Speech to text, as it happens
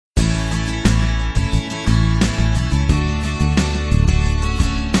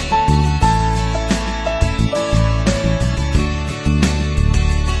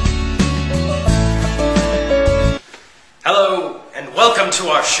welcome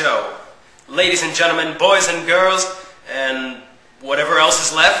to our show. Ladies and gentlemen, boys and girls, and whatever else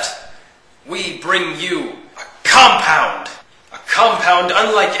is left, we bring you a compound. A compound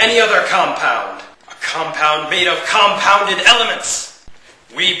unlike any other compound. A compound made of compounded elements.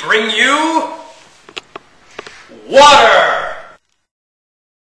 We bring you water.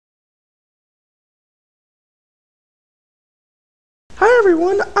 Hi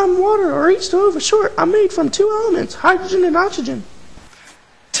everyone, I'm water, or H2O for short. I'm made from two elements, hydrogen and oxygen.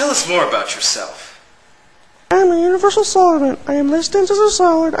 Tell us more about yourself. I'm a universal solvent. I am this dense as a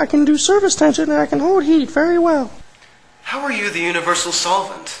solid, I can do surface tension, and I can hold heat very well. How are you the universal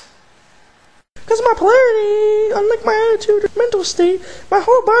solvent? Because of my polarity, unlike my attitude or mental state, my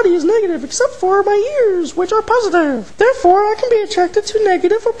whole body is negative except for my ears, which are positive. Therefore, I can be attracted to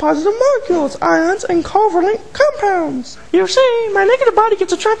negative or positive molecules, ions, and covalent compounds. You see, my negative body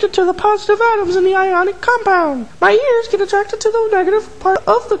gets attracted to the positive atoms in the ionic compound. My ears get attracted to the negative part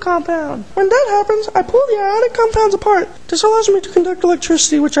of the compound. When that happens, I pull the ionic compounds apart. This allows me to conduct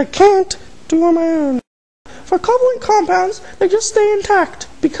electricity, which I can't do on my own. For covalent compounds, they just stay intact,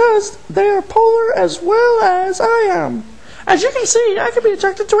 because they are polar as well as I am. As you can see, I can be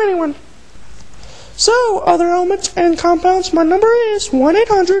attracted to anyone. So, other elements and compounds, my number is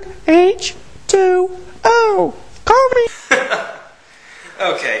 1-800-H2O. Call me!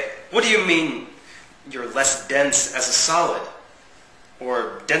 Okay, what do you mean you're less dense as a solid?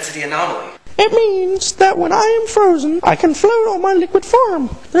 Or density anomaly? It means that when I am frozen, I can float on my liquid form.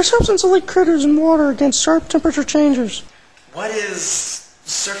 This helps insulate critters in water against sharp temperature changes. What is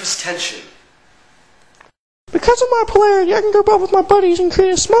surface tension? Because of my polarity, I can go above with my buddies and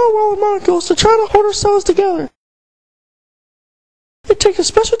create a small wall of molecules to try to hold ourselves together. It takes a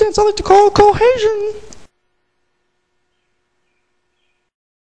special dance I like to call cohesion.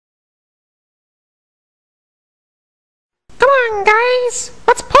 Come on, guys!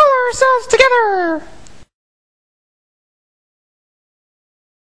 Let's pull ourselves together!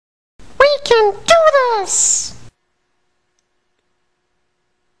 We can do this!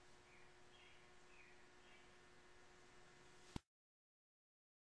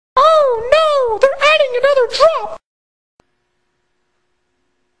 Oh no! They're adding another drop!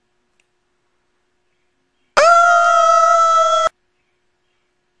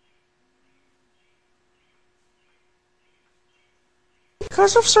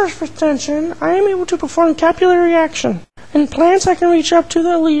 Because of surface tension, I am able to perform capillary action. In plants, I can reach up to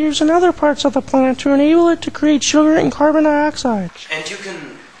the leaves and other parts of the plant to enable it to create sugar and carbon dioxide. And you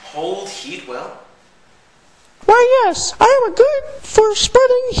can hold heat well? Why yes, I am good for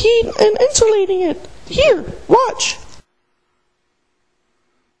spreading heat and insulating it. Here, watch.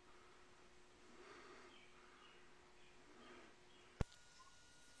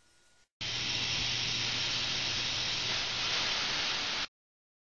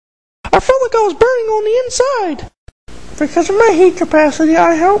 I felt like I was burning on the inside. Because of my heat capacity,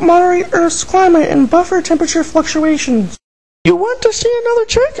 I help moderate Earth's climate and buffer temperature fluctuations. You want to see another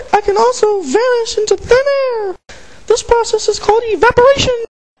trick? I can also vanish into thin air. This process is called evaporation.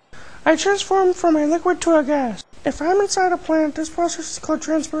 I transform from a liquid to a gas. If I'm inside a plant, this process is called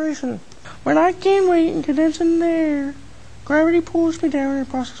transpiration. When I gain weight and condense in the air, gravity pulls me down in a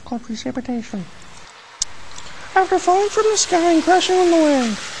process called precipitation. After falling from the sky and crashing on the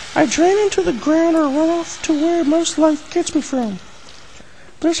land, I drain into the ground or run off to where most life gets me from.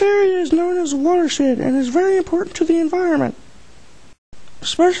 This area is known as a watershed and is very important to the environment.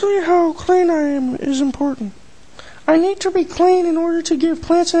 Especially how clean I am is important. I need to be clean in order to give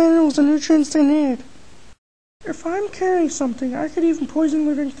plants and animals the nutrients they need. If I'm carrying something, I could even poison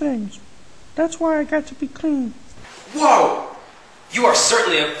living things. That's why I got to be clean. Whoa! You are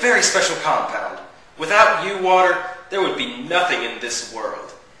certainly a very special compound. Without you, water, there would be nothing in this world.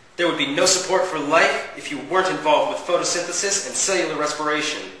 There would be no support for life if you weren't involved with photosynthesis and cellular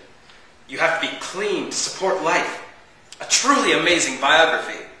respiration. You have to be clean to support life. A truly amazing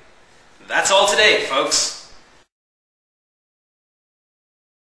biography. That's all today, folks.